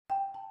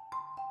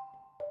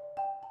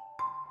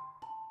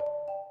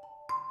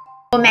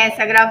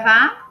Comece a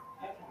gravar,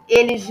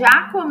 ele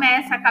já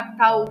começa a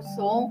captar o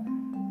som.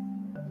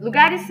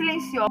 Lugares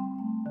silenciosos.